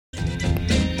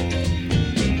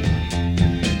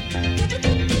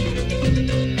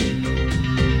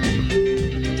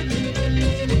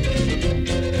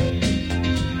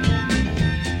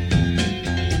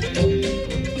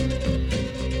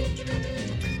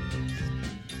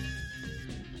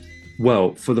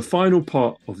Well, for the final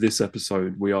part of this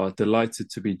episode, we are delighted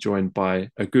to be joined by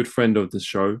a good friend of the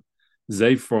show,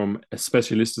 Zay from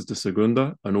Especialistas de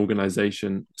Segunda, an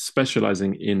organization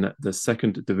specializing in the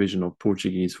second division of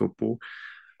Portuguese football.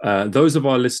 Those of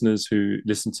our listeners who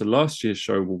listened to last year's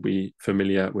show will be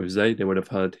familiar with Zay. They would have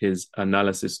heard his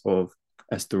analysis of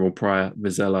Estoril Praia,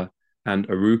 Vizela, and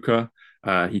Aruca.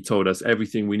 He told us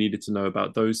everything we needed to know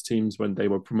about those teams when they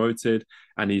were promoted,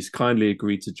 and he's kindly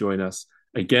agreed to join us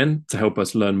again to help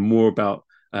us learn more about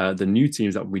the new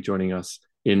teams that will be joining us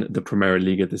in the Primeira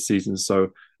Liga this season. So,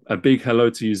 a big hello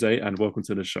to you, Zay, and welcome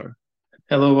to the show.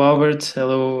 Hello, Albert.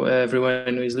 Hello,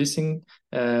 everyone who is listening.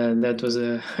 That was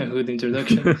a, a good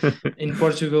introduction. In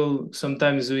Portugal,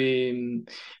 sometimes we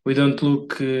don't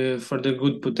look for the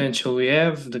good potential we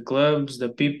have, the clubs, the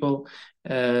people.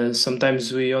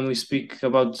 Sometimes we only speak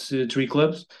about three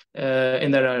clubs,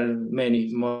 and there are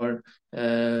many more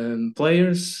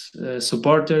players,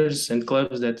 supporters, and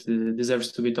clubs that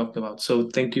deserves to be talked about. So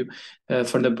thank you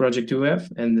for the project you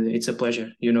have, and it's a pleasure,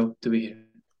 to be here.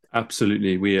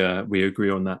 Absolutely, we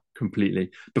agree on that completely.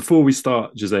 Before we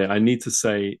start, Jose, I need to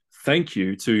say thank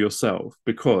you to yourself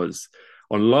because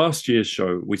on last year's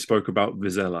show we spoke about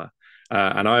Vizela,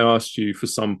 and I asked you for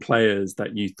some players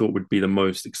that you thought would be the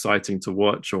most exciting to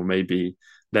watch, or maybe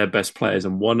their best players.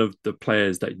 And one of the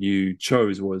players that you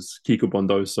chose was Kiko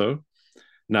Bondoso.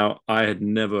 Now, I had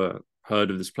never heard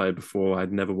of this player before.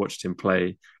 I'd never watched him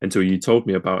play until you told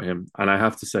me about him. And I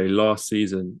have to say, last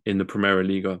season in the Primera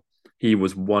Liga, he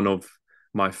was one of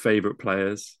my favorite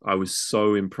players. I was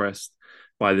so impressed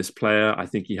by this player. I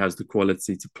think he has the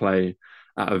quality to play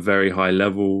at a very high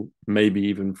level, maybe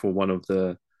even for one of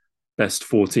the best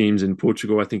four teams in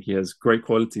Portugal. I think he has great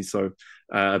quality. So,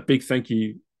 a big thank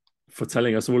you for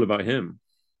telling us all about him.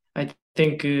 I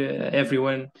think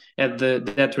everyone had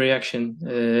that reaction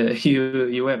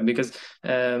you have because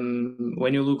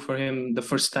when you look for him the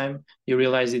first time, you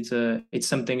realize it's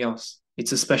something else.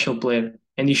 It's a special player,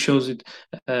 and he shows it.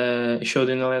 He showed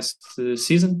in the last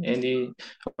season, and he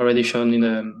already shown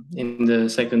in the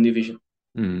second division.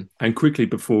 And quickly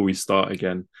before we start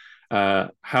again,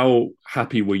 how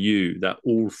happy were you that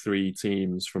all three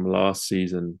teams from last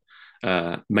season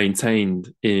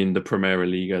maintained in the Primera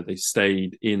Liga? They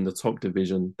stayed in the top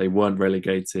division. They weren't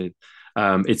relegated.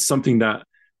 It's something that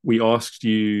we asked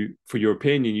you for your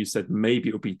opinion. You said maybe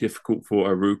it'll be difficult for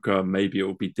Aruca, maybe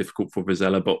it'll be difficult for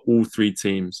Vizela, but all three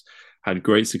teams had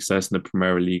great success in the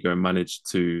Primera Liga and managed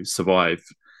to survive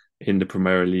in the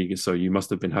Primera Liga. So you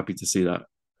must have been happy to see that.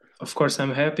 Of course,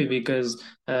 I'm happy because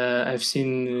I've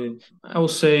seen, I will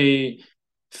say,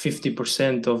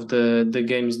 50% of the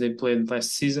games they played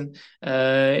last season,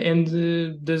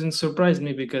 and doesn't surprise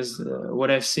me because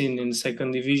what I've seen in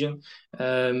second division,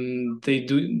 they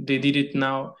did it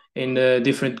now in a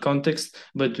different context,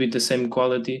 but with the same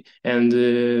quality.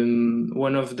 And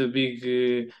one of the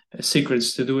big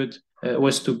secrets to do it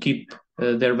was to keep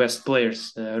their best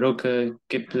players. Roca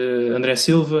kept André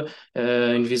Silva.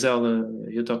 In Vizela,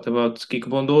 you talked about Kiko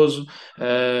Bondoso.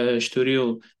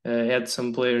 Estoril had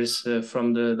some players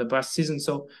from the past season.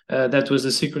 So that was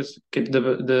the secret, keep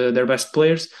their best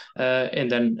players.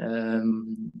 And then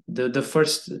the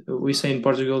first, we say in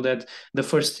Portugal that the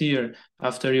first year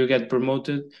after you get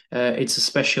promoted, it's a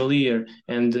special year.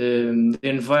 And the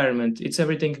environment, it's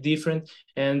everything different.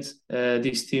 And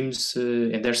these teams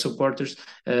and their supporters,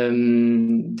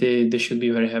 they should be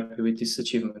very happy with this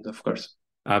achievement, of course.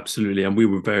 Absolutely. And we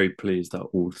were very pleased that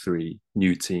all three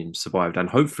new teams survived. And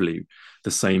hopefully the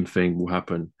same thing will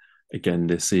happen again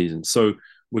this season. So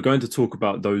we're going to talk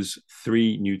about those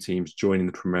three new teams joining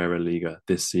the Primera Liga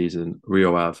this season: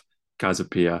 Rio Ave, Casa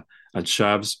Pia, and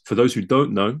Chaves. For those who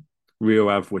don't know, Rio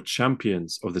Ave were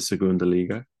champions of the Segunda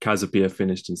Liga. Casa Pia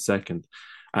finished in second,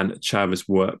 and Chaves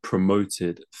were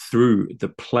promoted through the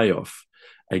playoff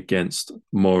against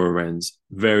Moreirense.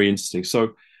 Very interesting.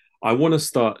 So I want to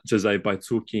start, Jose, by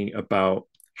talking about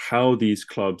how these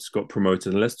clubs got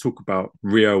promoted. And let's talk about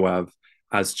Rio Ave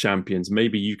as champions.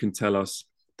 Maybe you can tell us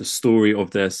the story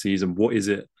of their season. What is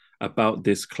it about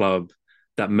this club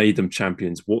that made them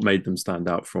champions? What made them stand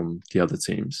out from the other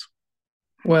teams?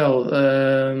 Well,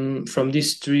 from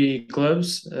these three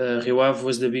clubs, Rio Ave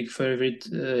was the big favorite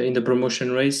in the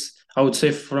promotion race. I would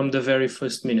say from the very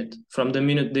first minute. From the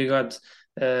minute they got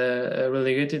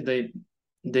relegated,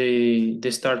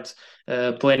 they start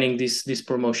planning this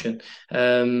promotion.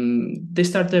 They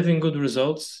start having good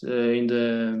results in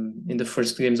the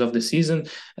first games of the season,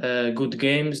 good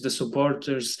games. The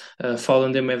supporters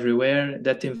following them everywhere.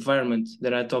 That environment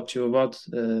that I talked to you about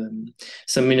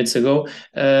some minutes ago.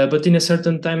 But in a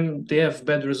certain time, they have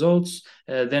bad results.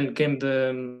 Then came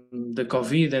the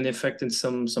COVID and affected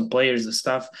some players, the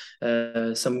staff.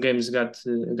 Some games got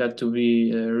to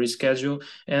be rescheduled,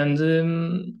 and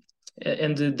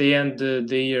they end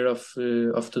the year of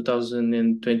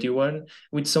 2021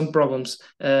 with some problems.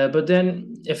 But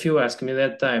then, if you ask me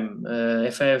that time,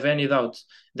 if I have any doubt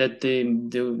that they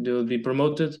will be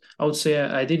promoted, I would say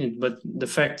I didn't. But the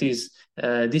fact is,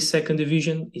 this second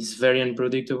division is very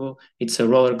unpredictable. It's a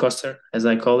roller coaster, as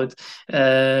I call it,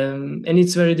 and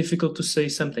it's very difficult to say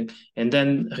something. And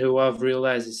then Rio Ave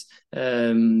realizes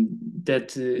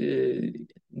that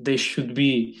they should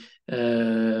be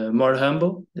more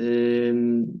humble.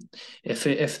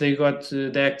 If they got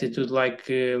the attitude like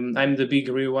I'm the big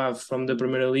Rio Ave from the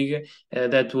Primeira Liga,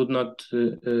 that would not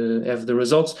have the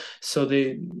results. So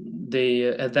they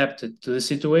adapted to the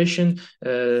situation.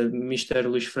 Mr.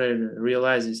 Luis Freire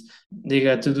realizes they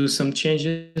got to do some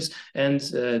changes, and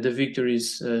the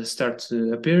victories start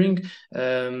appearing.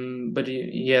 But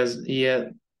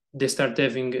they start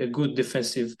having a good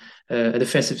defensive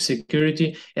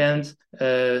security and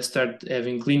start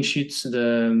having clean sheets.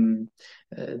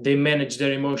 They manage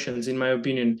their emotions, in my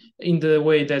opinion, in the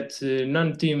way that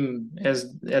none team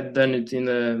had done it in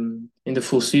the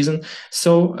full season.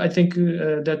 So I think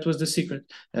that was the secret.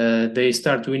 They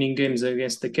start winning games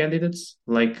against the candidates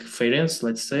like Feirense,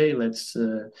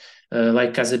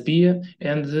 like Casa Pia,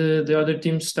 and the other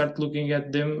teams start looking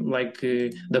at them like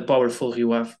the powerful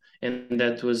Rio Ave, and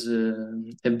that was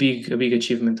a big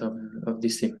achievement of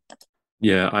this team.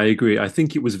 Yeah, I agree. I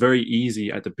think it was very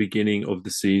easy at the beginning of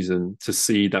the season to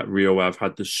see that Rio Ave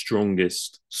had the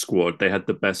strongest squad. They had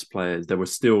the best players. There were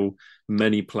still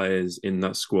many players in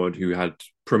that squad who had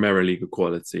Primeira Liga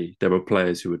quality. There were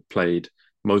players who had played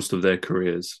most of their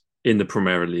careers in the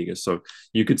Primeira Liga. So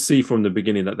you could see from the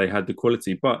beginning that they had the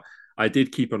quality. But I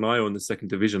did keep an eye on the second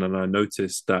division, and I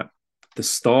noticed that the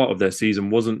start of their season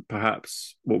wasn't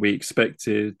perhaps what we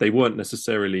expected. They weren't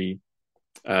necessarily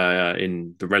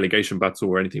in the relegation battle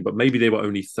or anything, but maybe they were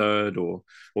only third or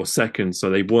second, so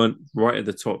they weren't right at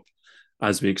the top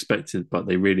as we expected. But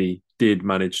they really did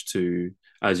manage to,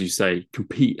 as you say,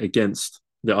 compete against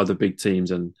the other big teams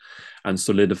and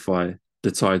solidify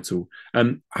the title.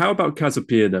 And how about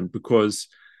Casapia then? Because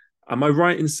am I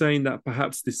right in saying that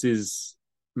perhaps this is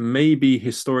maybe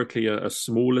historically a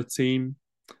smaller team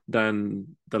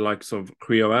than the likes of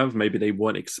Rio Ave? Maybe they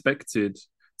weren't expected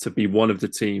to be one of the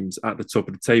teams at the top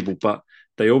of the table, but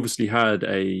they obviously had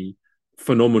a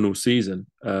phenomenal season.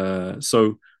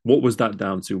 So what was that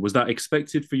down to? Was that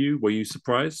expected for you? Were you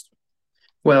surprised?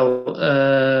 Well,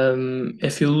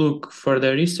 if you look for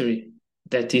their history,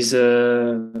 that is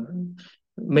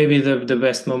maybe the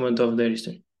best moment of their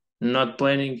history. Not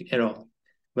planning at all.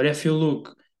 But if you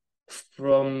look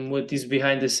from what is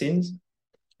behind the scenes,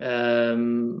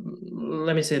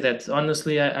 let me say that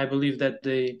honestly, I believe that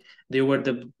they were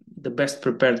the best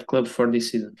prepared club for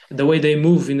this season. The way they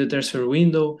move in the transfer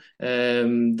window,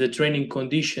 the training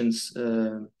conditions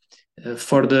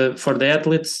for the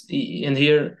athletes, and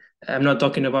here I'm not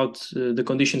talking about the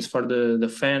conditions for the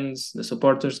fans, the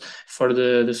supporters, for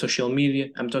the social media.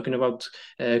 I'm talking about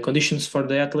conditions for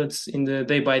the athletes in the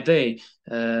day by day.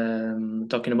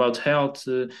 Talking about health,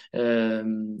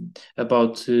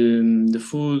 about the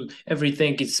food,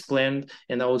 everything is planned.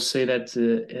 And I would say that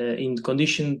in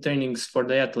condition trainings for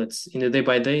the athletes in the day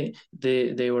by day,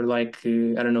 they were like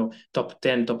I don't know, top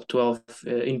 10, top 12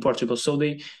 in Portugal. So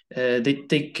they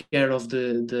take care of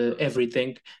the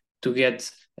everything to get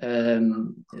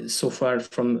so far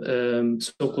from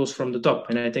so close from the top,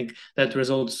 and I think that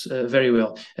results very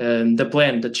well. The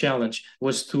plan, the challenge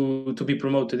was to be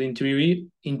promoted in 3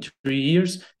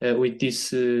 years with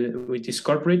this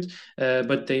corporate,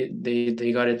 but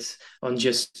they got it on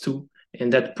just 2.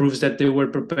 And that proves that they were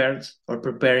prepared or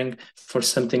preparing for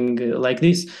something like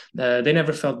this. They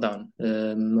never felt down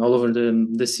all over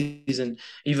the season,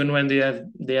 even when they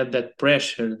had that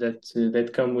pressure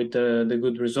that come with the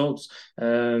good results.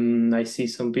 I see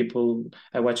some people.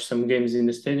 I watch some games in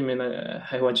the stadium, and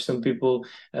I watch some people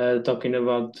talking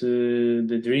about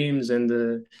the dreams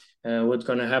and what's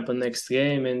gonna happen next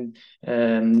game, and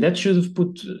that should have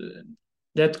put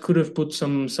that could have put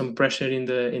some pressure in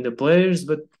the players,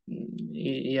 but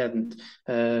he hadn't.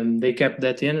 They kept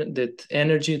that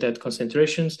energy, that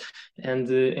concentrations, and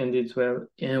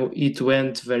it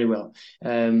went very well.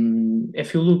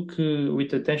 If you look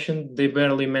with attention, they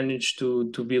barely managed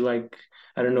to be like,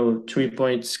 I don't know, 3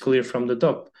 points clear from the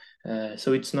top.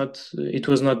 So it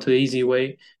was not an easy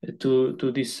way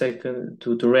to this second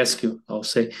to rescue, I'll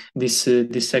say, this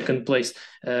second place.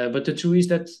 But the truth is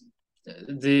that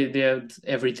they had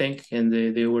everything, and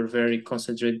they were very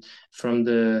concentrated from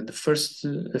the first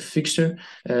fixture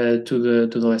to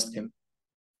the last game.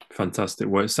 Fantastic.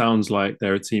 Well, it sounds like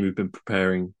they're a team who've been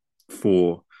preparing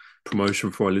for promotion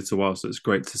for a little while, so it's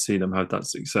great to see them have that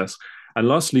success. And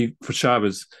lastly, for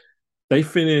Chavez, they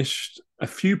finished a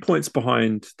few points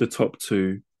behind the top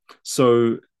two.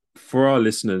 So, for our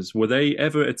listeners, were they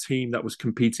ever a team that was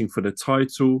competing for the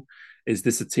title? Is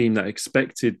this a team that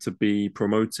expected to be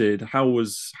promoted? How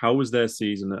was their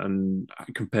season and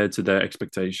compared to their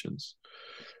expectations?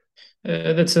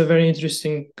 That's a very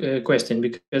interesting question,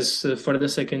 because for the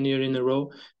second year in a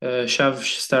row, Chaves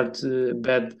start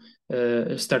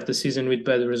the season with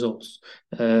bad results.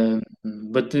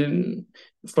 But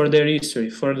for their history,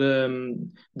 for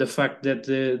the fact that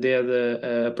they had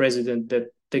a president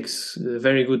that takes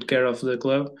very good care of the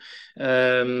club,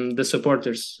 the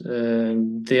supporters,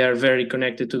 they are very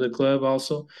connected to the club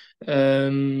also.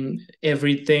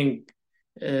 Everything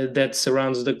that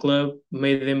surrounds the club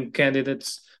made them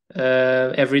candidates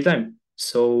every time.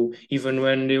 So even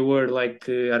when they were like,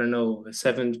 I don't know,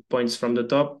 7 points from the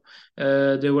top,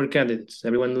 they were candidates.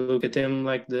 Everyone look at them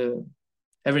like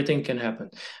everything can happen.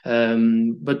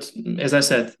 But as I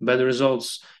said, bad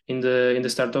results in the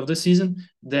start of the season.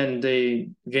 Then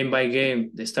they, game by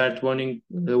game, they start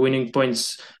winning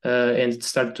points and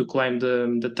start to climb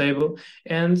the table,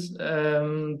 and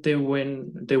they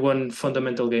won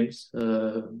fundamental games.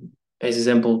 As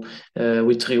example,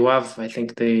 with Rio Ave, I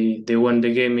think they won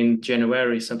the game in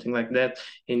January, something like that,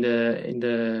 in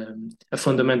the a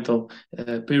fundamental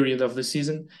period of the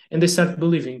season, and they start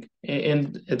believing.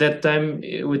 And at that time,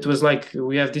 it was like,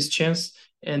 we have this chance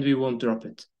and we won't drop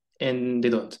it, and they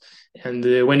don't. And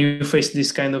when you face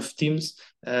this kind of teams,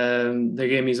 the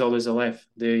game is always alive.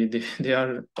 They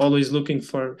are always looking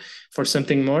for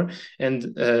something more.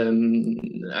 And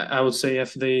I would say,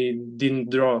 if they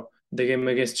didn't draw the game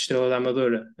against Estrela da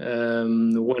Amadora,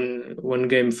 one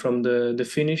game from the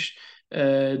finish,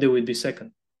 they would be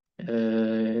second,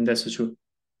 and that's the truth.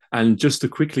 And just to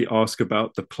quickly ask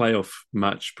about the playoff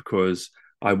match, because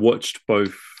I watched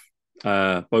both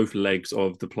legs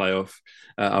of the playoff.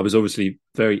 I was obviously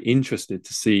very interested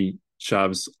to see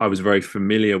Chavs. I was very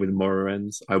familiar with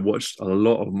Moreirense. I watched a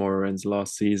lot of Moreirense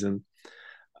last season.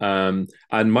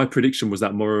 And my prediction was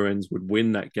that Moreirense would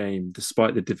win that game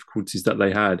despite the difficulties that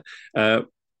they had.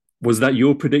 Was that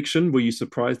your prediction? Were you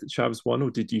surprised that Chavs won,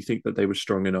 or did you think that they were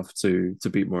strong enough to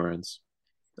beat Moreirense?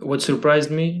 What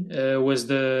surprised me was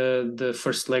the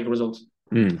first leg result.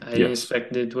 I didn't Yes.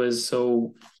 expect it was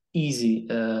so easy.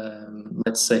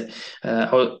 Let's say,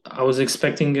 I was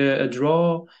expecting a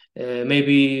draw,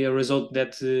 maybe a result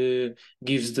that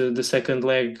gives the second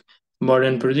leg more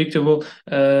unpredictable.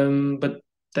 But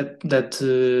that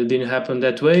didn't happen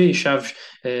that way. Chaves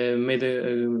made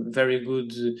a very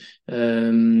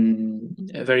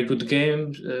good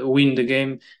game, win the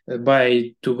game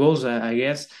by 2 goals, I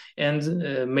guess, and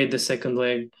made the second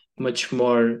leg much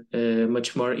more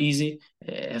easy,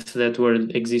 if that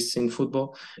word exists in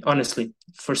football. Honestly,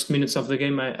 first minutes of the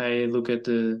game, I look at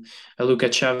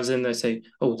Chaves and I say,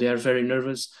 oh, they are very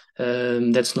nervous.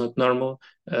 That's not normal.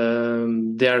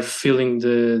 They are feeling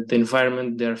the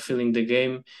environment, they are feeling the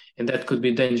game, and that could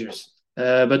be dangerous.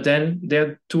 But then they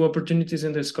had two opportunities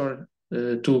and they scored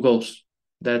 2 goals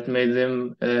that made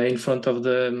them in front of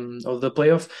the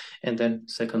playoff. And then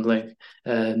second leg,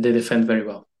 they defend very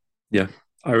well. Yeah.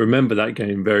 I remember that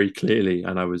game very clearly,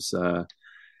 and I was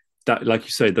that, like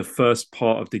you say, the first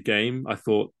part of the game, I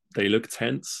thought they looked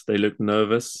tense, they looked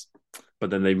nervous, but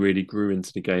then they really grew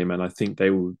into the game, and I think they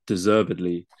were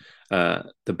deservedly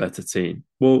the better team.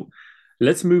 Well,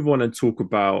 let's move on and talk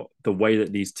about the way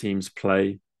that these teams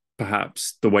play,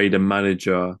 perhaps the way the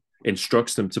manager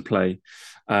instructs them to play.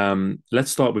 Let's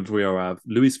start with Rio Ave.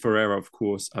 Luis Ferreira, of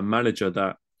course, a manager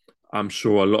that I'm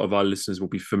sure a lot of our listeners will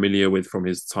be familiar with from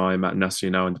his time at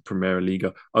Nacional in the Primera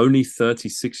Liga. Only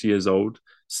 36 years old,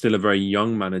 still a very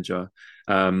young manager.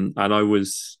 And I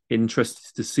was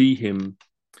interested to see him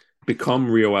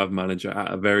become Rio Ave manager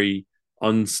at a very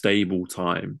unstable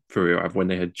time for Rio Ave, when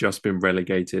they had just been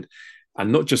relegated.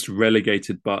 And not just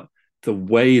relegated, but the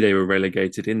way they were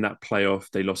relegated in that playoff.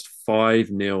 They lost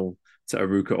 5-0 to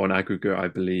Aruka on aggregate, I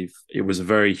believe. It was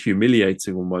very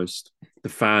humiliating almost. The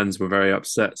fans were very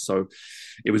upset. So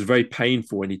it was very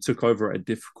painful when he took over at a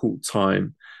difficult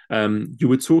time. You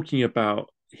were talking about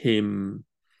him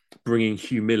bringing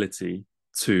humility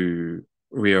to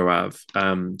Rio Ave.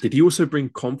 Did he also bring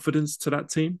confidence to that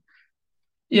team?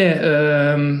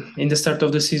 Yeah, in the start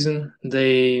of the season,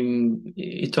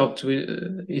 he talked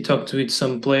with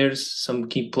some players, some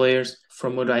key players.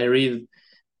 From what I read,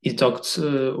 he talked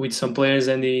with some players,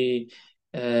 and he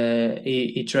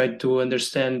tried to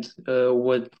understand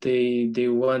what they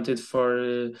wanted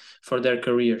for their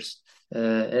careers.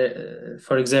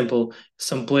 For example,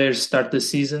 some players start the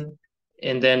season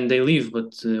and then they leave,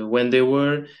 but when they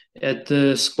were at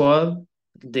the squad,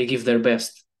 they give their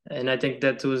best. And I think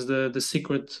that was the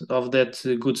secret of that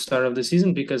good start of the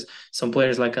season, because some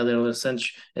players like Adel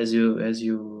Santos, as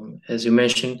you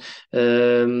mentioned,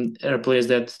 are players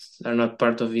that are not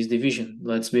part of his division.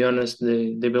 Let's be honest,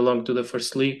 they belong to the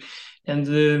first league, and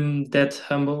that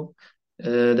humble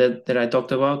that I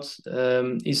talked about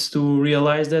is to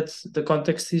realize that the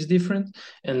context is different,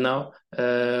 and now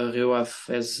Rio Ave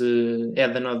has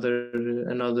had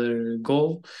another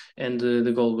goal, and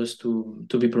the goal was to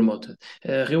be promoted.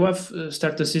 Rio Ave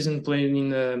start the season playing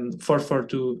in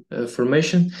 4-4-2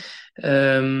 formation,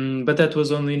 but that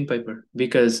was only in paper,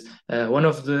 because one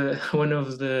of the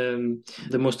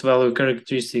the most valuable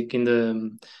characteristic in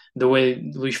the way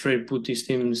Luis Freire put his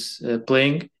teams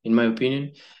playing, in my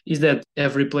opinion, is that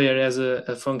every player has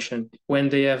a function when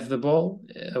they have the ball,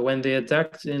 when they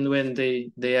attacked, and when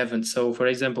they haven't. So, for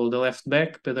example, the left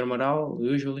back, Pedro Moral,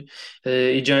 usually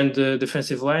he joined the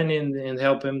defensive line and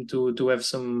help him to have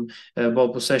some ball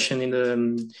possession in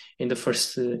the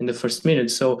first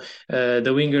minute. So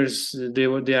the wingers,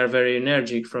 they are very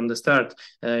energetic from the start.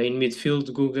 In midfield,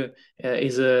 Guga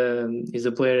is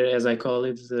a player, as I call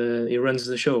it. He runs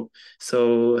the show.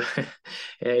 So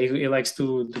he likes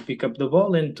to pick up the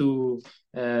ball and to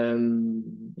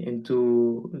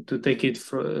take it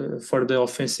for the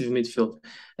offensive midfield.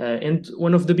 And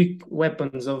one of the big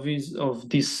weapons of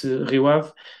this Rio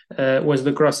Ave was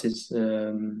the crosses.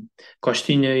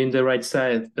 Costinha in the right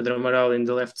side, Pedro Amaral in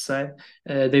the left side.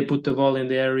 They put the ball in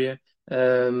the area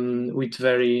with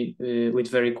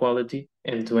very quality.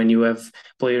 And when you have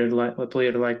a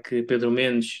player like Pedro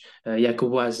Mendes,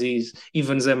 Jacobo Aziz,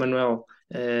 even Zé Manuel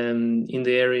in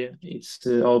the area, it's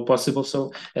all possible.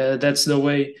 So that's the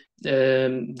way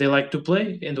they like to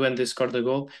play. And when they score the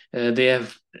goal, they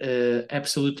have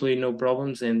absolutely no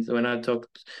problems. And when I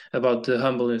talked about the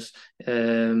humbleness,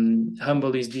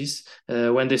 humble is this: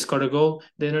 when they score a goal,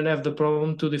 they don't have the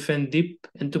problem to defend deep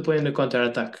and to play in the counter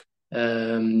attack.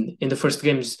 In the first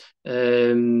games,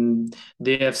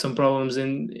 they have some problems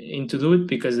in to do it,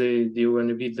 because they want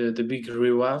to be the big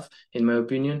Rio Ave, in my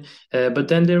opinion. But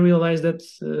then they realize that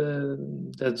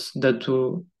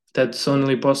that's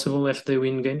only possible if they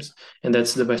win games, and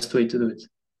that's the best way to do it.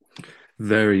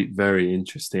 Very, very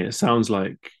interesting. It sounds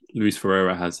like Luis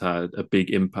Ferreira has had a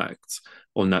big impact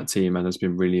on that team and has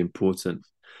been really important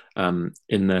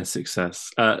in their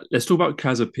success. Let's talk about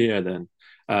Casa Pia then.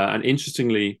 And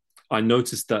interestingly, I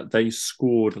noticed that they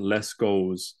scored less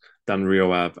goals than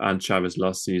Rio Ave and Chavez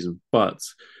last season, but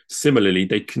similarly,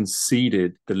 they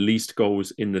conceded the least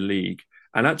goals in the league,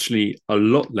 and actually a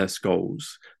lot less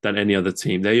goals than any other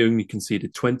team. They only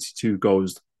conceded 22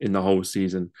 goals in the whole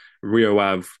season. Rio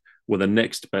Ave were the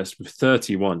next best with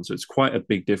 31, so it's quite a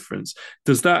big difference.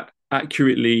 Does that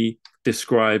accurately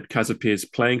describe Casa Pia's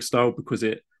playing style, because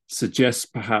it suggests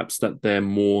perhaps that they're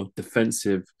more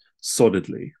defensive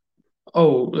solidly?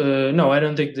 Oh, no, I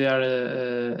don't think they are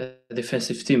a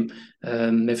defensive team.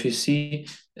 If you see,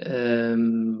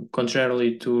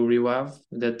 contrarily to Rio Ave,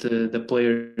 that the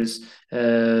players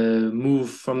move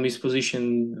from this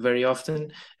position very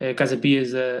often, Casa Pia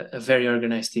is a very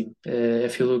organized team.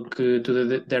 If you look to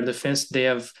their defense, they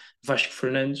have Vasco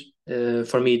Fernandes.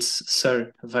 For me, it's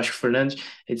Sir Vasco Fernandes.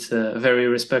 It's very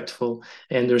respectful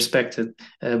and respected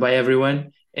by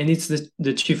everyone. And it's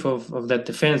the chief of that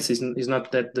defense. Is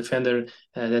not that defender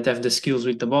that have the skills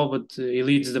with the ball, but he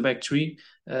leads the back three.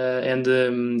 And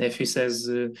if he says,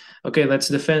 okay, let's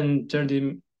defend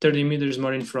 30 meters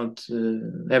more in front,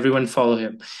 everyone follow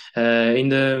him. In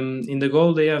the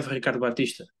goal, they have Ricardo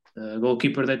Batista, a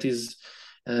goalkeeper that is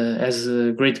has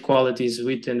great qualities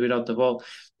with and without the ball.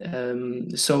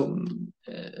 So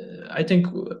I think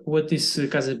what this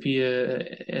Casa Pia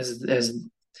has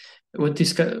what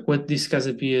this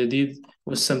Casa Pia did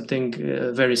was something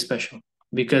very special.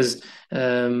 because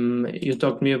you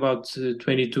talked to me about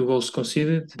 22 goals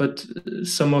conceded, but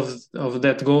some of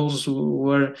that goals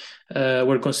were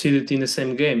conceded in the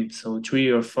same game, so 3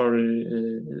 or 4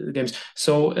 games.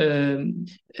 So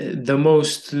the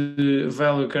most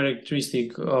value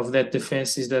characteristic of that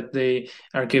defense is that they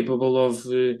are capable of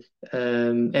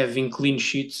having clean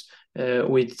sheets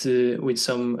with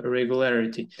some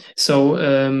regularity. So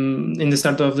in the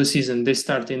start of the season, they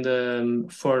start in the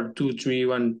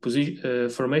 4-2-3-1 position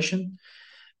formation,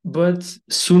 but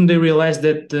soon they realized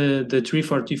that the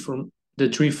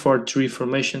 3-4-3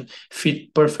 formation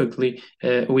fit perfectly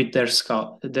with their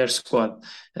squad.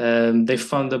 They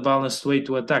found a balanced way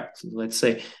to attack. Let's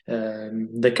say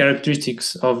the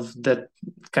characteristics of that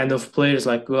kind of players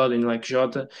like Godin, like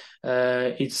Jota,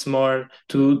 it's more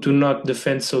to not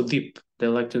defend so deep. They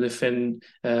like to defend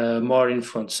more in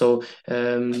front. So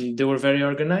they were very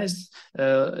organized.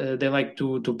 They like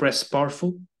to press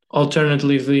powerful.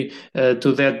 Alternatively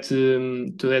to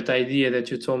that idea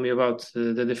that you told me about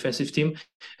the defensive team,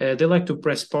 they like to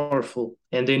press powerful,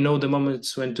 and they know the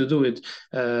moments when to do it.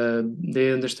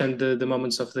 They understand the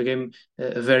moments of the game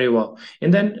very well.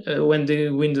 And then when they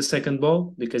win the second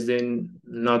ball, because they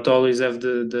not always have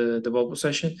the ball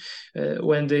possession,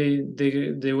 when they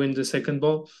win the second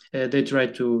ball, they try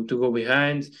to go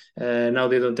behind. Now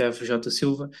they don't have Jota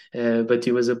Silva, but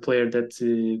he was a player that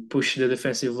pushed the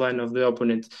defensive line of the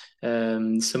opponent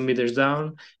some meters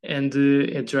down and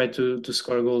try to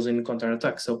score goals in counter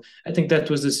attack. So I think that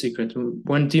was the secret.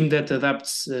 One team that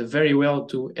adapts very well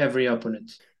to every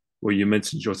opponent. Well, you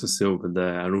mentioned Jota Silva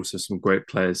there, and also some great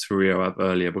players for Rio Ave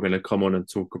earlier. We're going to come on and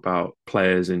talk about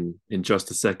players in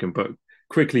just a second, but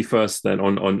quickly first then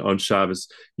on Chaves,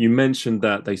 you mentioned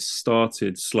that they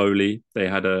started slowly. They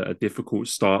had a difficult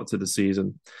start to the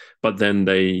season, but then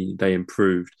they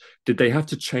improved. Did they have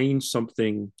to change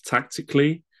something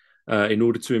tactically in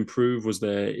order to improve? Was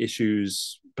there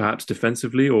issues perhaps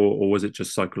defensively, or was it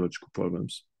just psychological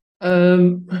problems?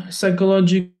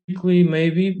 Psychologically,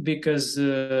 maybe because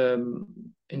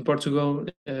in Portugal,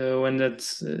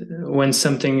 when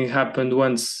something happened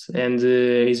once and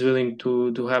is willing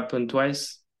to happen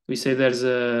twice, we say there's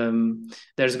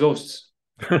ghosts.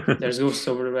 There's ghosts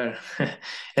over there,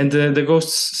 and the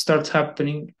ghosts start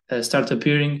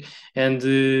appearing, and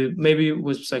maybe it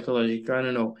was psychological. I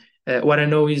don't know. What I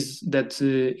know is that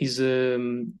is a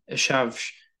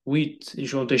Chaves with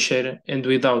João Teixeira and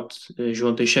without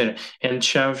João Teixeira. And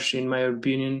Chaves, in my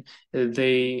opinion,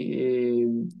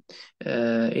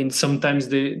 and sometimes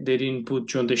they didn't put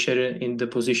João Teixeira in the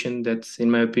position that, in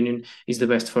my opinion, is the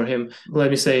best for him. Let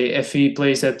me say, if he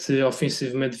plays at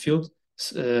offensive midfield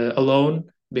alone,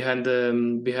 behind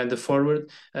the forward,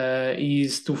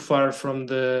 he's too far from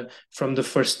the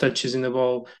first touches in the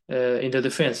ball in the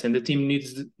defense, and the team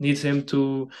needs him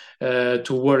to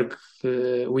work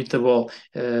with the ball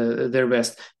their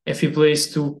best. If he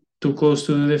plays too close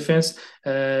to the defense,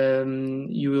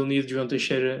 you will need João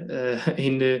Teixeira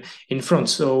in front,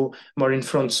 so more in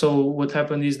front. So what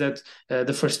happened is that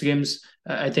the first games,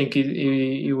 I think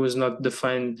it was not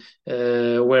defined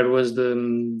where was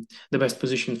the best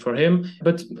position for him.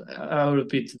 But I'll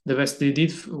repeat, the best they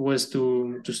did was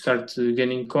to start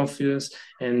gaining confidence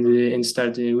and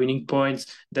start winning points.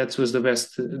 That was the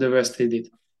best they did.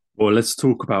 Well, let's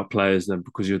talk about players then,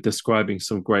 because you're describing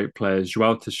some great players.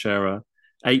 João Teixeira,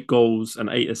 8 goals and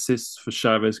 8 assists for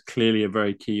Chaves, clearly a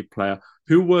very key player.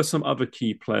 Who were some other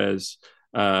key players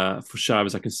for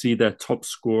Chaves? I can see their top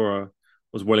scorer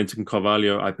was Wellington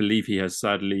Carvalho. I believe he has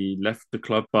sadly left the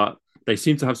club, but they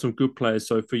seem to have some good players.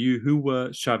 So for you, who were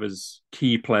Chaves'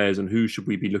 key players and who should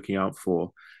we be looking out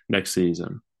for next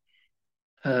season?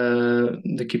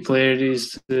 The key player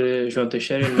is João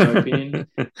Teixeira, in my opinion.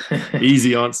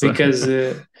 Easy answer. Because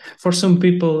for some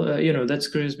people, that's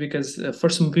curious, because for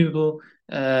some people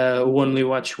who only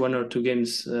watch 1 or 2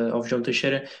 games of João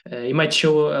Teixeira, he might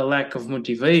show a lack of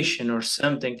motivation or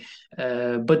something,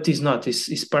 but he's not.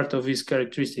 It's part of his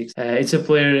characteristics. It's a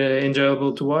player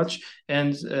enjoyable to watch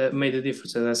and made a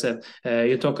difference, as I said.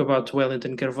 You talk about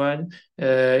Wellington Carvalho.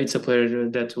 It's a player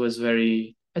that was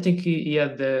very... I think he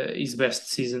had his best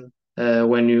season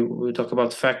when we talk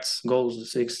about facts,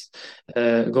 goals, 6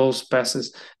 goals,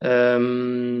 passes,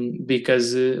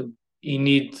 because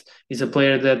he's a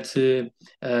player that,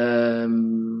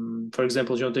 for For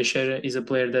example, João Teixeira is a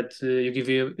player that you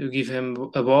give him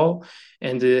a ball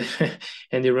and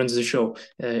and he runs the show.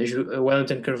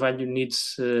 Wellington Carvalho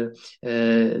needs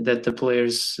that the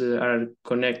players are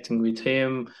connecting with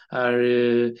him, are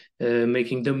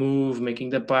making the move, making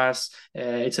the pass.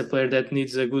 It's a player that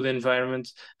needs a good environment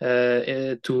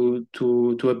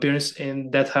to appearance,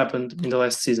 and that happened in the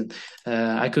last season.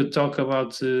 I could talk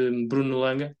about Bruno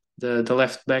Langa, the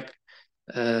left back,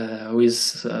 who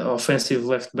is offensive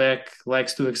left back,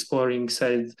 likes to explore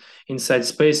inside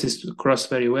spaces, to cross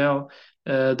very well.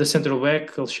 The central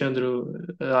back,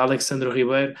 Alexandre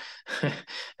Ribeiro,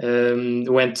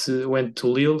 went to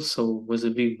Lille, so was a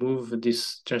big move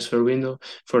this transfer window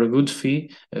for a good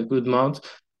fee, a good amount.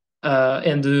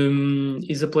 And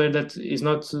he's a player that is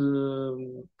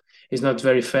not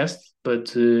very fast, but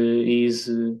he's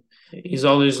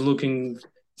always looking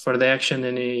for the action,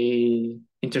 and he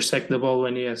intersect the ball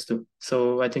when he has to.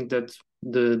 So I think that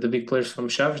the big players from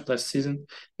Chaves last season,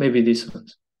 maybe this one.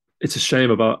 It's a shame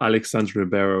about Alexandre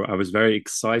Ribeiro. I was very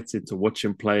excited to watch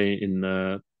him play in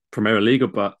the Primera Liga,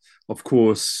 but of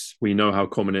course, we know how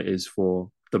common it is for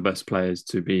the best players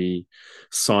to be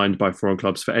signed by foreign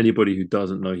clubs. For anybody who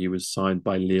doesn't know, he was signed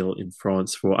by Lille in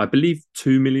France for, I believe,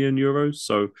 2 million euros.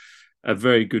 So a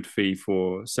very good fee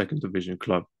for second division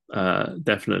club.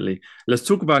 Definitely. Let's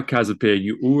talk about Casapia.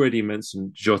 You already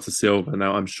mentioned Jota Silva.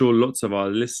 Now, I'm sure lots of our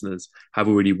listeners have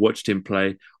already watched him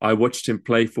play. I watched him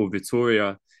play for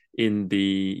Vitoria in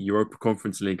the Europa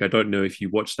Conference League. I don't know if you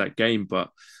watched that game, but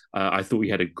I thought he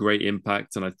had a great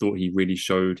impact, and I thought he really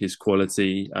showed his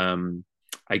quality.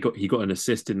 He got an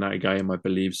assist in that game, I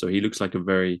believe. So he looks like a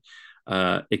very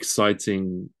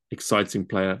exciting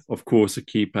player. Of course, a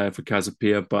key player for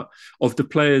Casapia. But of the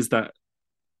players that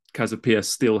Casapia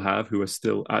still have, who are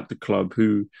still at the club,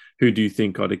 who do you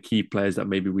think are the key players that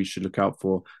maybe we should look out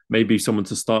for? Maybe someone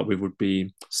to start with would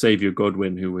be Xavier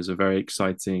Godwin, who was a very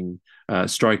exciting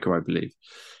striker, I believe.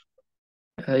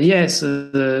 Yes,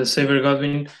 Xavier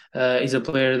Godwin is a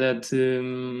player that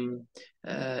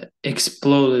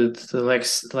exploded the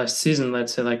last season,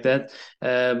 let's say like that,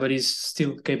 but he's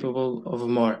still capable of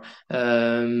more.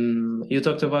 You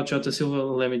talked about Jota Silva.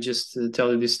 Let me just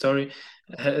tell you this story.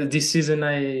 This season,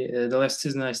 the last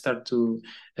season, I start to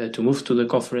move to the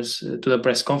conference, to the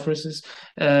press conferences,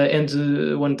 and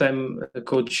one time a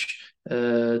coach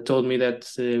told me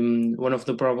that one of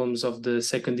the problems of the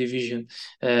second division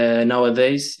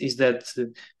nowadays is that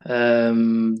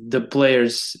the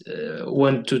players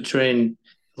want to train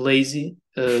lazy,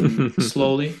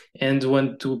 slowly, and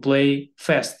want to play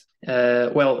fast.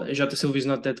 Well, Jota Silva is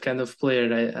not that kind of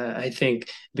player, I think,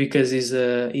 because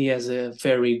he has a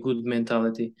very good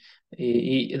mentality.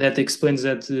 That explains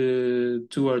that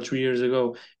 2 or 3 years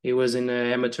ago he was in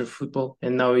amateur football,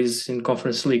 and now he's in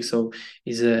Conference League. So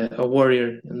he's a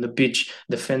warrior on the pitch,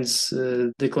 defends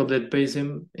the club that pays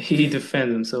him. He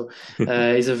defends them. So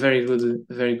he's a very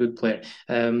good player.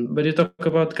 But you talk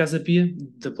about Casapia,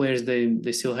 the players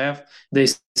they still have. They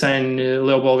sign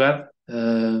Leo Bolgado.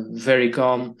 Very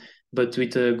calm, but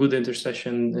with a good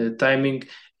interception timing,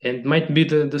 and might be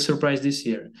the surprise this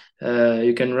year.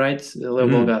 You can write Leo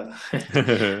Bolgado.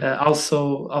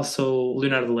 Also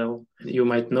Leonardo Leo, you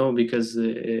might know, because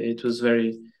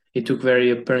he took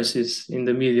very appearances in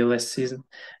the media last season.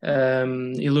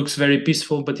 He looks very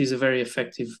peaceful, but he's a very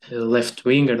effective left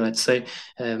winger, let's say.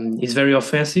 He's very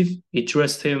offensive. He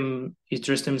trusts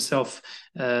himself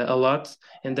a lot,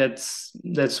 and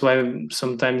that's why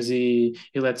sometimes he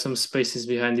lets some spaces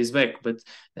behind his back, but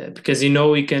because he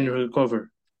can recover,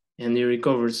 and he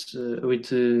recovers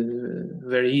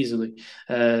very easily.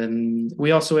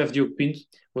 We also have Diogo Pinto,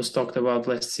 was talked about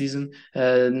last season.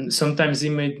 Sometimes he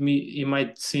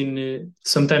may seem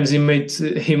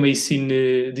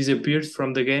disappeared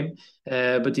from the game,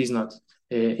 but he's not.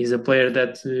 He's a player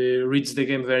that reads the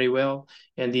game very well,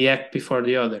 and he acts before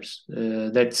the others.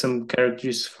 That's some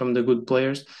characteristics from the good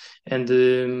players, and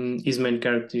his main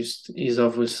characteristic is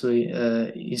obviously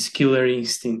his killer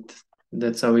instinct.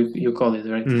 That's how you call it,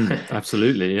 right?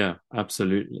 Absolutely, yeah,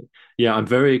 absolutely. Yeah, I'm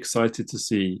very excited to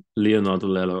see Leonardo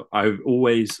Lelo. I've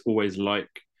always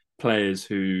liked players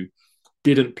who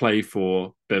didn't play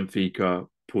for Benfica,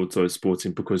 Porto,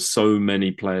 Sporting, because so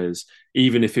many players,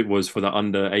 even if it was for the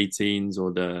under 18s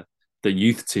or the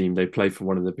youth team, they play for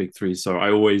one of the big three. So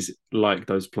I always like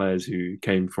those players who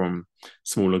came from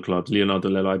smaller clubs. Leonardo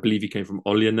Lelo, I believe he came from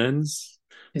Olhanense.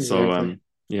 Exactly. So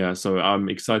yeah, so I'm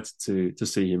excited to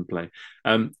see him play.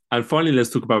 And finally,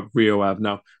 let's talk about Rio Ave.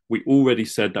 Now, we already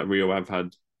said that Rio Ave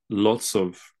had lots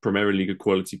of Premier League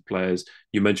quality players.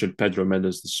 You mentioned Pedro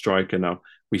Mendes, the striker. Now,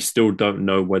 we still don't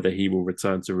know whether he will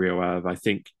return to Rio Ave. I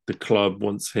think the club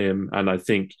wants him, and I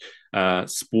think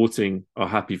Sporting are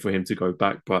happy for him to go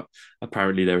back, but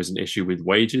apparently there is an issue with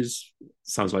wages.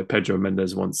 Sounds like Pedro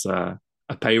Mendes wants a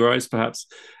pay rise, perhaps.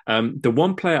 The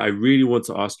one player I really want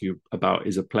to ask you about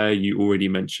is a player you already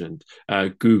mentioned,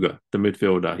 Guga, the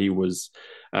midfielder. He was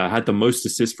had the most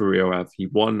assists for Rio Ave. He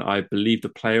won, I believe, the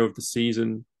Player of the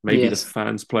Season, maybe the Yes.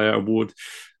 Fans Player Award.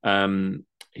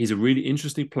 He's a really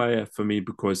interesting player for me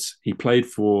because he played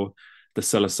for the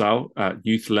Seleção at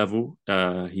youth level.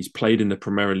 He's played in the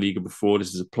Primera Liga before.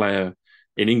 This is a player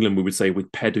in England, we would say, with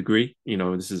pedigree. You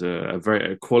know, this is a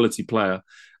very quality player.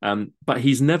 But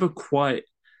he's never quite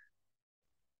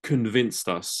convinced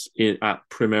us at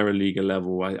Primera Liga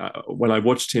level. When I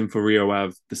watched him for Rio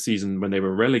Ave the season when they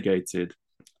were relegated,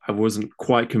 I wasn't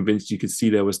quite convinced. You could see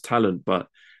there was talent, but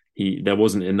there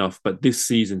wasn't enough. But this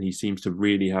season, he seems to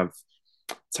really have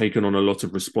taken on a lot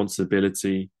of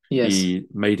responsibility. Yes. He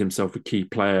made himself a key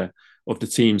player of the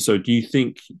team. So, do you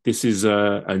think this is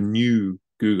a new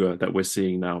Guga that we're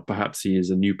seeing now? Perhaps he is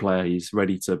a new player. He's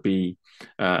ready to be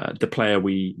the player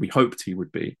we hoped he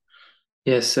would be.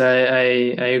 Yes,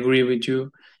 I agree with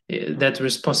you. That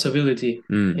responsibility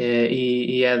Mm.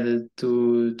 he added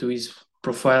to his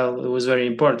profile was very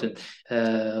important.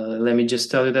 Let me just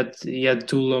tell you that he had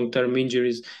two long-term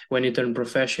injuries when he turned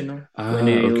professional. When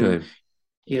Okay.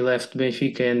 he left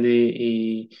Benfica and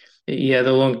he had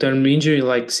a long-term injury,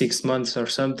 like 6 months or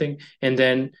something, and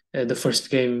then the first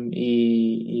game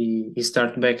he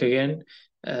started back again,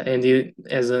 and he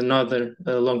has another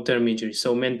long-term injury.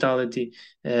 So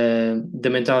the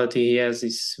mentality he has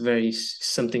is very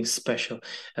something special.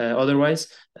 Otherwise,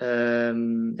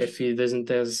 if he doesn't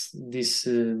have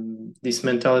this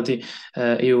mentality,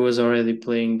 he was already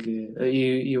playing.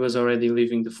 He was already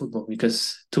leaving the football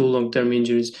because two long-term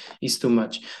injuries is too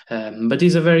much. But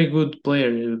he's a very good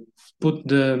player. Put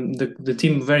the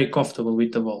team very comfortable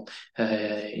with the ball.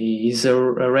 He's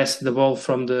arrested the ball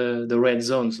from the red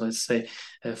zones, let's say,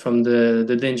 from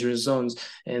the dangerous zones,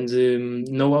 and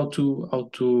know how to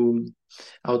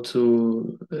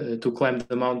climb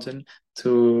the mountain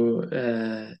to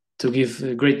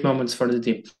give great moments for the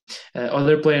team.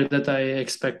 Other player that I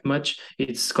expect much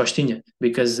it's Costinha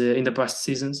because in the past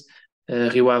seasons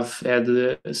Rio Ave had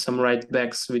some right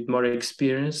backs with more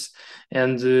experience,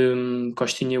 and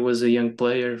Costinha was a young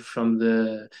player from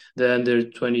the under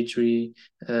 23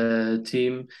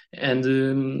 team,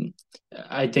 and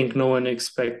I think no one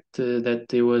expected that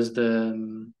he was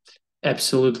the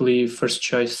absolutely first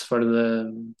choice for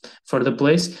the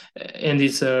place, and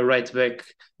it's a right back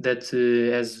that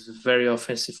has very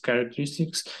offensive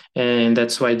characteristics, and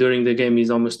that's why during the game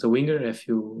he's almost a winger. If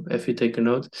you take a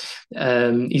note,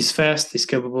 he's fast, he's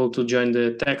capable to join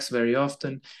the attacks very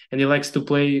often, and he likes to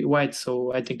play wide.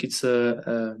 So I think it's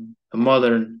a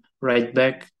modern right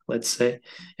back, let's say,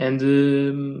 and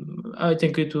I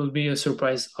think it will be a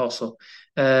surprise also.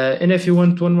 And if you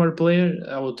want one more player,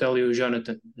 I will tell you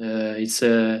Jonathan. It's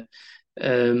a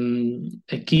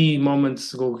key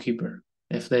moments goalkeeper,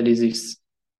 if that exists.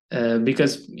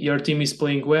 Because your team is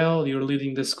playing well, you're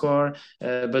leading the score,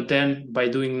 but then by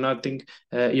doing nothing,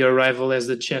 your rival has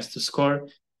the chance to score.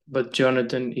 But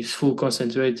Jonathan is full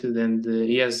concentrated and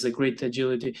he has a great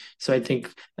agility. So I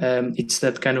think it's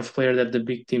that kind of player that the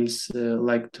big teams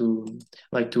like to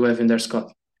have in their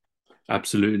squad.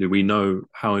 Absolutely. We know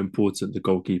how important the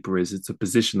goalkeeper is. It's a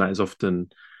position that is often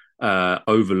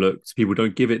overlooked. People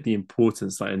don't give it the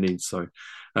importance that it needs. So,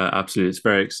 absolutely, it's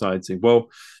very exciting. Well,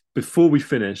 before we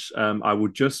finish, I will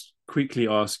just quickly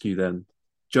ask you then,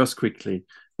 just quickly,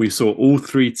 we saw all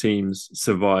three teams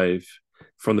survive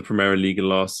from the Premier League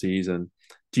last season.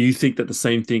 Do you think that the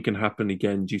same thing can happen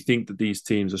again? Do you think that these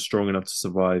teams are strong enough to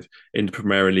survive in the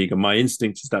Premier League? And my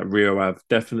instinct is that Rio Ave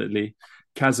definitely.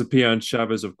 Casapia and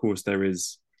Chavez, of course, there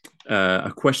is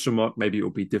a question mark. Maybe it will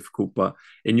be difficult, but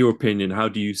in your opinion, how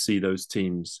do you see those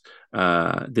teams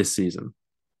this season?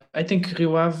 I think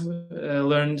Rio Ave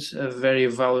learned a very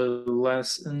valuable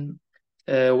lesson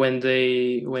when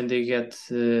they get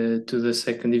to the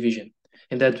second division,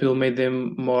 and that will make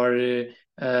them more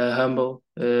humble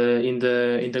in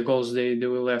the goals they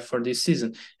will have for this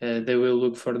season. They will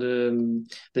look for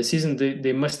the season.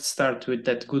 They must start with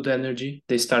that good energy.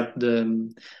 They start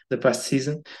the past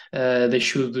season. They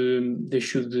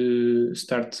should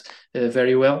start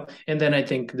very well, and then I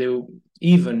think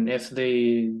even if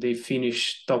they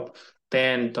finish top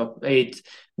 10, top 8,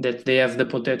 that they have the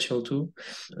potential to.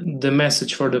 The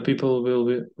message for the people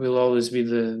will always be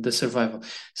the survival.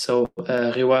 So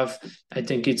Rio Ave, I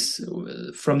think it's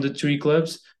from the three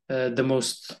clubs. the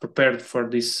most prepared for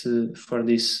this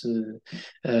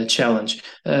challenge.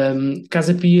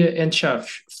 Casa Pia and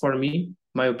Chaves, for me,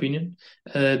 my opinion,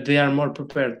 they are more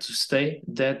prepared to stay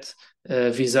that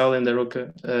Vizela and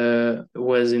Aroca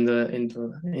was in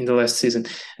the last season.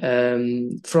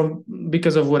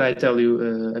 Because of what I tell you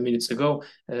a minutes ago,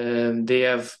 they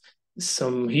have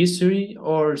some history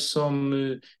or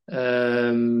some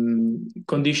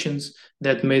conditions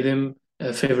that made them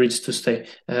favorites to stay.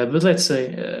 But let's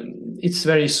say it's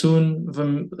very soon.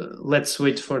 Let's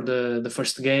wait for the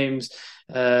first games.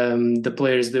 The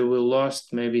players that will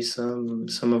lost, maybe some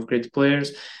of great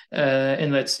players,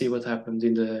 and let's see what happened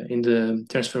in the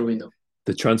transfer window.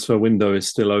 The transfer window is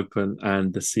still open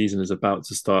and the season is about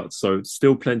to start, so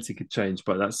still plenty could change.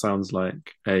 But that sounds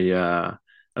like a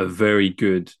very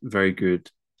good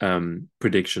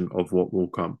prediction of what will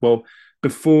come. Well,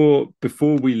 before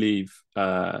we leave,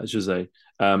 Jose,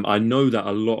 I know that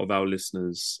a lot of our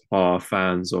listeners are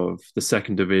fans of the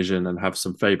second division and have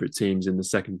some favorite teams in the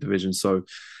second division. So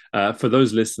for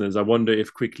those listeners, I wonder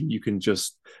if quickly you can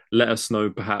just let us know,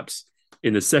 perhaps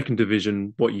in the second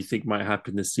division, what you think might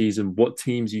happen this season, what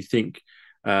teams you think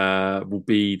will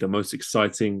be the most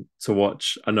exciting to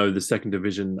watch. I know the second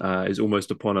division is almost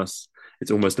upon us.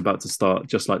 It's almost about to start,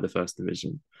 just like the first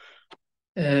division.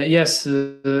 Yes, I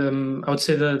would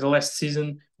say the last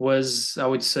season was, I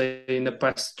would say, in the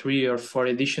past 3 or 4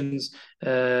 editions,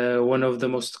 one of the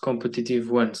most competitive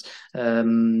ones.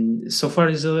 So far,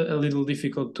 it's a little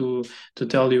difficult to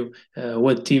tell you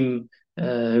what team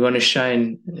going to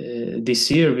shine this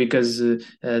year, because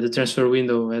the transfer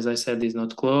window, as I said, is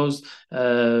not closed.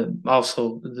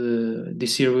 Also,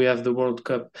 this year we have the World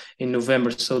Cup in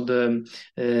November, so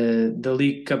the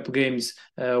League Cup games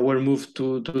were moved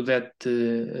to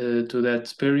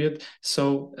that period.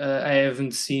 So I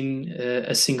haven't seen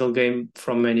a single game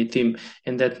from any team,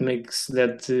 and that makes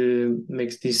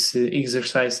this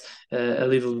exercise a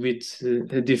little bit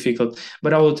difficult.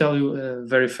 But I will tell you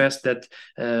very fast that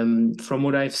from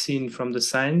what I've seen from the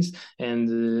signs and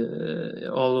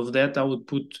all of that, I would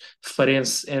put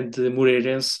Farense and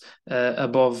Moreirense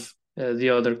above the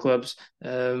other clubs.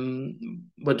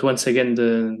 But once again,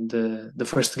 the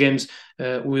first games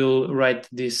will write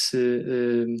this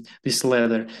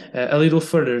ladder. A little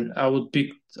further, I would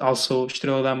pick also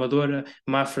Estrela da Amadora,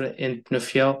 Mafra and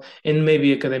Penafiel, and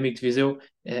maybe Académico de Viseu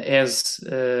as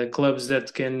clubs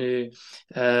that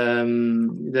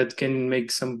can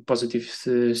make some positive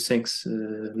things,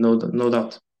 no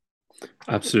doubt.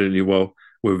 Absolutely. Well,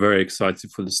 we're very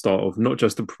excited for the start of not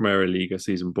just the Primera Liga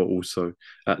season, but also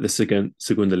the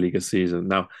Segunda Liga season.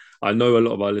 Now, I know a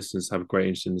lot of our listeners have great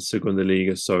interest in the Segunda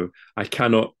Liga, so I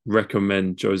cannot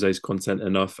recommend Jose's content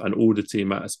enough, and all the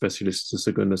team at Especialistas de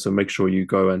Segunda. So make sure you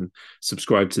go and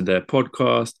subscribe to their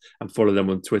podcast and follow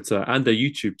them on Twitter and their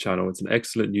YouTube channel. It's an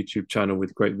excellent YouTube channel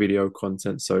with great video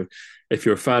content. So if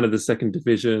you're a fan of the second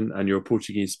division and you're a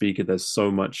Portuguese speaker, there's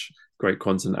so much great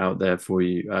content out there for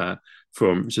you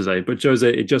from Jose. But Jose,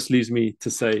 it just leaves me to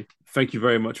say thank you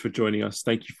very much for joining us.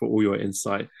 Thank you for all your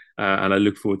insight, and I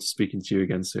look forward to speaking to you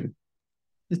again soon.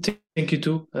 Thank you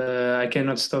too. I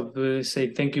cannot stop say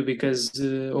thank you, because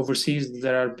overseas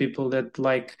there are people that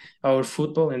like our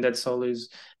football, and that's always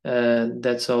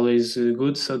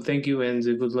good. So thank you, and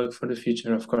good luck for the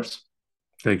future, of course.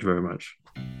 Thank you very much.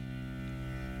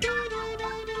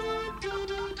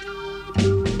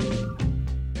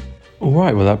 All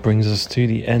right, well, that brings us to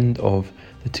the end of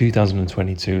the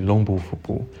 2022 Long Ball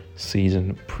Football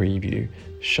season preview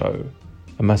show.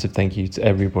 A massive thank you to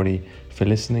everybody for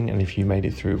listening, and if you made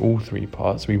it through all 3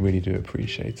 parts, we really do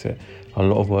appreciate it. A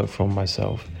lot of work from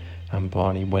myself and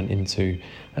Barney went into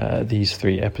these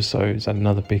 3 episodes, and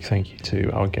another big thank you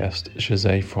to our guest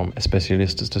Jose from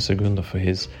Especialistas de Segunda for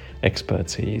his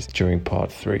expertise during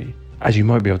part 3. As you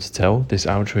might be able to tell, this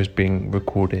outro is being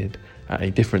recorded at a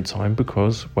different time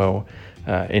because, well,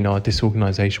 in our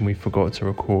disorganisation we forgot to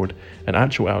record an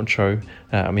actual outro.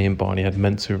 Me and Barney had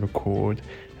meant to record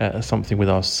something with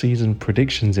our season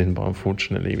predictions in, but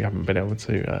unfortunately we haven't been able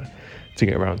to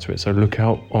get around to it. So look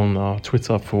out on our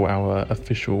Twitter for our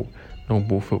official Long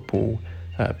Ball Football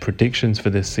predictions for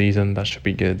this season. That should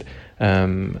be good.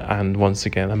 And once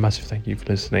again, a massive thank you for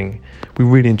listening. We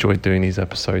really enjoyed doing these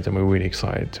episodes, and we're really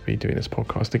excited to be doing this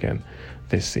podcast again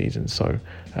this season. So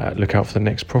look out for the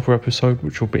next proper episode,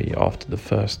 which will be after the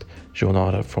first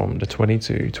jornada from the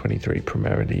 22-23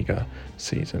 Primera Liga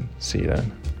season. See you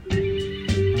then.